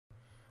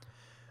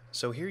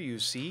So here you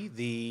see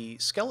the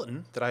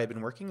skeleton that I had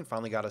been working and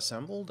finally got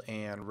assembled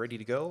and ready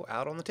to go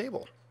out on the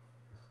table.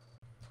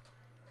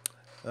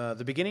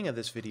 The beginning of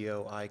this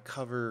video I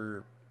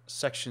cover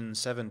section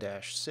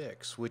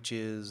 7-6, which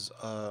is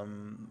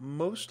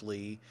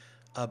mostly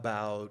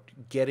about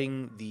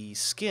getting the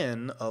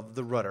skin of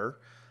the rudder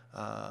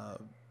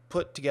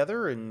put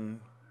together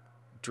and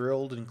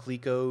drilled and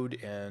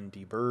clecoed and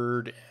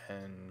deburred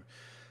and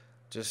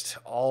just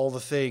all the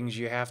things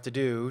you have to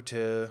do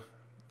to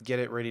get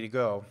it ready to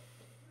go.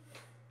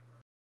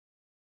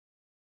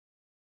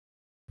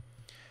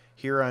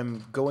 Here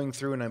I'm going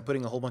through and I'm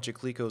putting a whole bunch of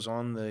clecos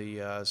on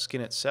the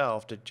skin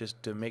itself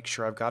to make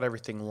sure I've got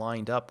everything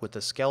lined up with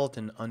the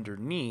skeleton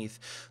underneath,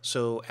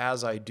 so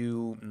as I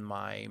do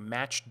my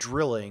match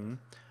drilling,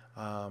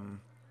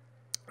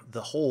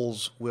 the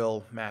holes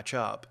will match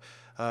up.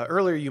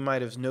 Earlier you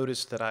might have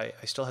noticed that I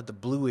still had the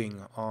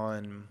bluing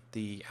on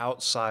the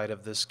outside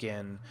of the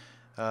skin.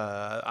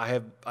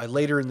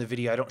 Later in the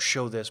video, I don't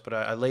show this, but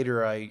I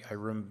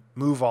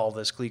remove all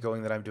this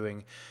clecoing that I'm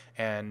doing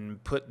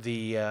and put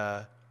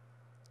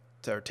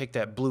take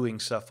that bluing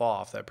stuff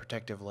off, that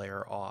protective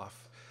layer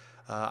off.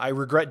 I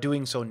regret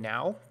doing so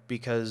now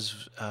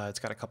because it's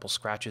got a couple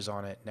scratches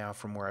on it now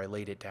from where I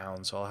laid it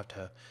down, so I'll have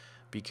to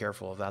be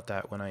careful about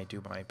that when I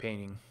do my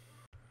painting.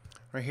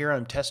 Right here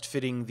I'm test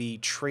fitting the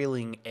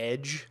trailing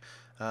edge.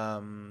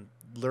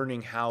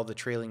 Learning how the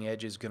trailing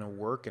edge is going to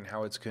work and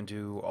how it's going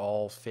to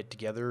all fit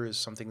together is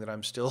something that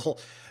I'm still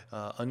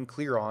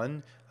unclear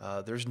on.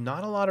 There's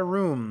not a lot of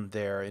room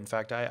there. In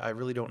fact, I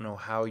really don't know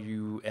how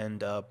you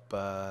end up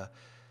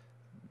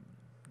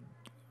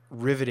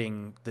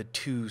riveting the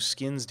two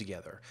skins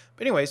together.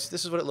 But anyways,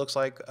 this is what it looks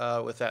like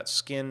with that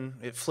skin.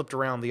 It flipped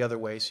around the other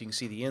way so you can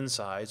see the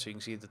inside, so you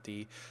can see that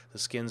the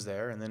skin's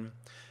there. And then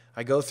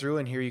I go through,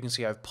 and here you can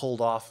see I've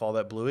pulled off all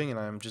that bluing, and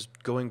I'm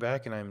just going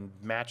back and I'm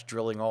match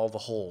drilling all the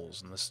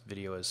holes. And this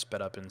video is sped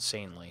up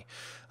insanely.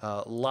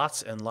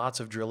 Lots and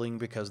lots of drilling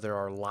because there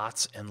are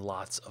lots and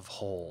lots of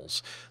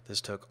holes.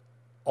 This took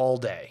all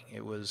day.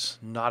 It was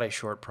not a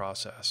short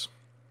process.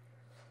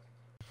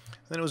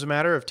 Then it was a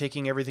matter of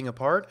taking everything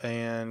apart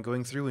and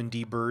going through and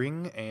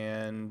deburring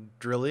and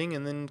drilling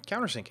and then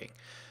countersinking.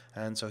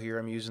 And so here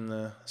I'm using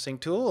the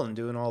sink tool and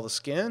doing all the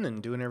skin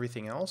and doing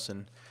everything else,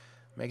 and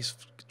makes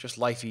just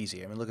life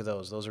easy. I mean, look at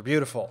those. Those are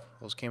beautiful.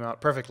 Those came out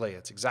perfectly.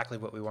 It's exactly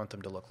what we want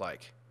them to look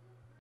like.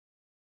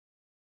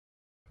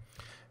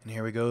 And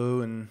here we go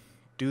and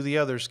do the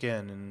other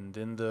skin and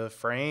then the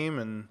frame,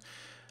 and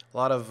a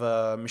lot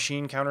of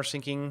machine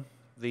countersinking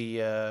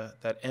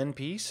that end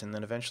piece, and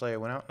then eventually I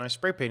went out and I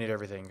spray painted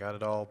everything, got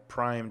it all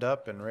primed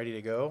up and ready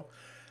to go.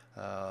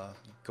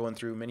 Going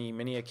through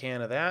many a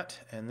can of that,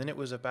 and then it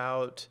was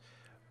about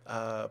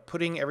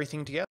putting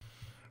everything together.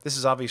 This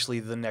is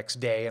obviously the next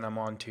day, and I'm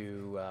on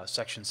to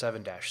section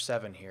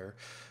 7-7 here,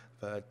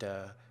 but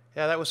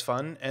yeah, that was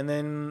fun. And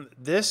then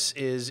this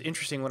is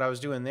interesting. What I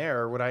was doing there,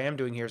 or what I am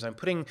doing here, is I'm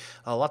putting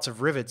lots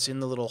of rivets in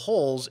the little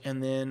holes,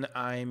 and then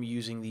I'm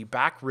using the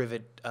back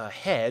rivet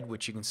head,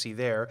 which you can see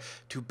there,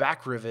 to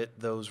back rivet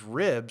those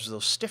ribs,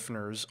 those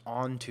stiffeners,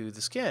 onto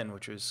the skin,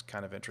 which was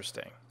kind of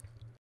interesting.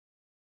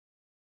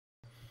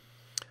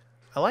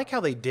 I like how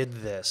they did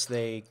this.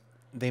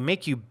 They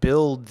make you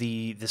build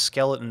the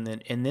skeleton,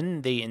 and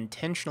then they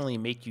intentionally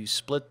make you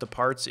split the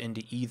parts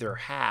into either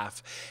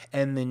half,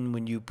 and then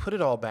when you put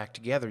it all back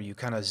together you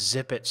kind of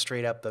zip it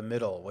straight up the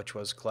middle, which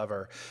was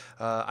clever.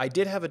 I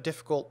did have a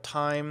difficult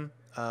time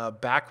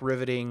back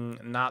riveting,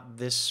 not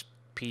this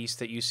piece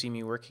that you see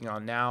me working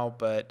on now,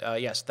 but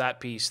yes, that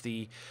piece,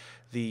 the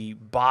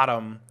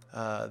bottom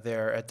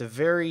there at the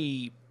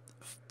very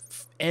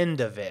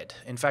end of it.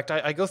 In fact,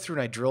 I go through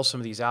and I drill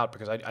some of these out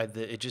because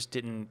they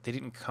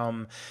didn't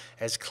come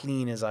as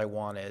clean as I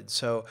wanted.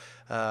 So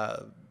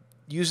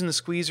using the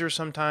squeezer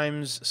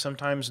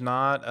sometimes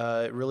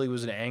not. It really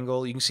was an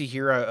angle. You can see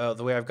here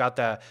the way I've got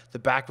the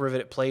back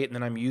rivet plate, and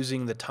then I'm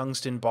using the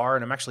tungsten bar,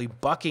 and I'm actually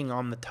bucking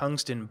on the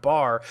tungsten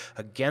bar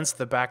against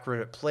the back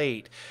rivet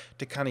plate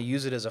to kind of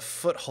use it as a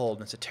foothold.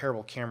 And it's a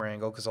terrible camera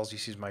angle because all you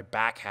see is my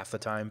back half the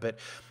time, but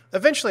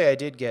eventually I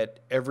did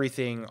get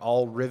everything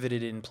all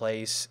riveted in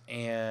place,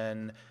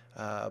 and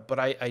but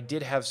I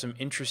did have some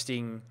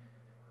interesting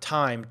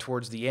time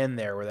towards the end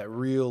there where that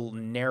real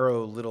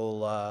narrow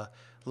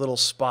little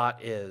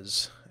spot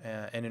is,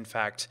 and in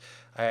fact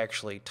I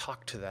actually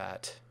talked to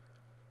that.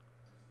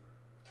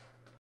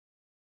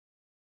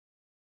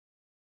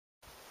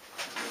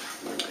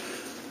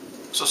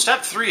 So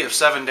step 3 of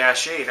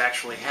 7-8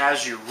 actually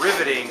has you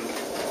riveting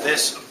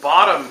this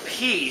bottom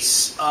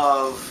piece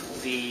of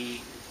the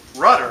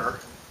rudder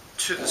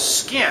to the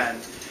skin,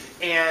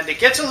 and it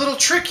gets a little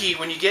tricky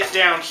when you get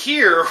down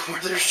here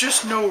where there's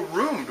just no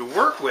room to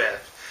work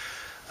with.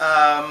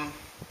 I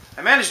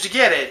managed to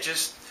get it,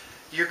 just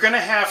you're gonna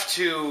have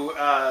to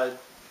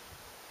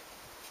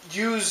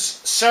use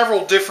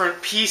several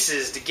different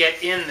pieces to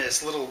get in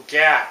this little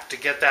gap, to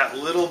get that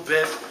little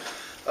bit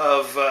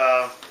of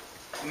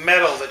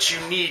metal that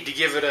you need to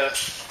give it a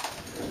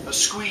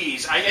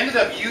squeeze. I ended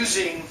up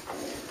using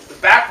the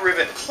back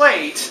rivet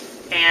plate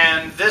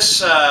and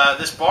this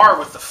bar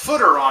with the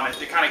footer on it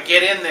to kind of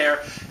get in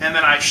there, and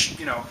then I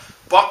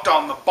bucked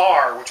on the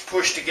bar, which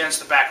pushed against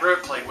the back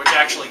rivet plate, which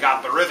actually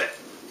got the rivet.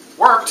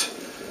 Worked.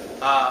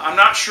 I'm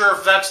not sure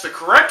if that's the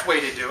correct way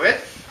to do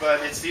it,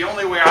 but it's the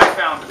only way I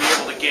found to be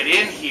able to get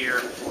in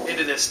here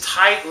into this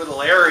tight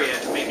little area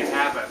to make it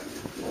happen.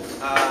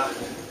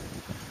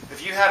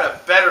 If you had a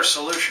better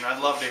solution,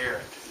 I'd love to hear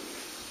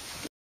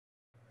it.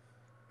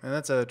 And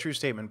that's a true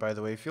statement, by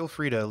the way. Feel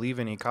free to leave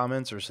any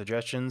comments or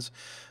suggestions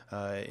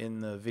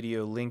in the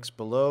video links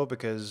below,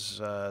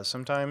 because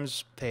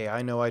sometimes, hey,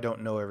 I know I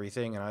don't know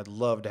everything, and I'd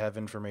love to have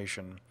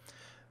information.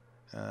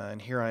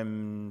 And here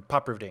I'm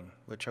pop riveting,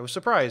 which I was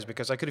surprised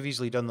because I could have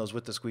easily done those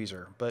with the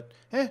squeezer, but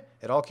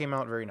it all came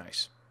out very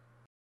nice.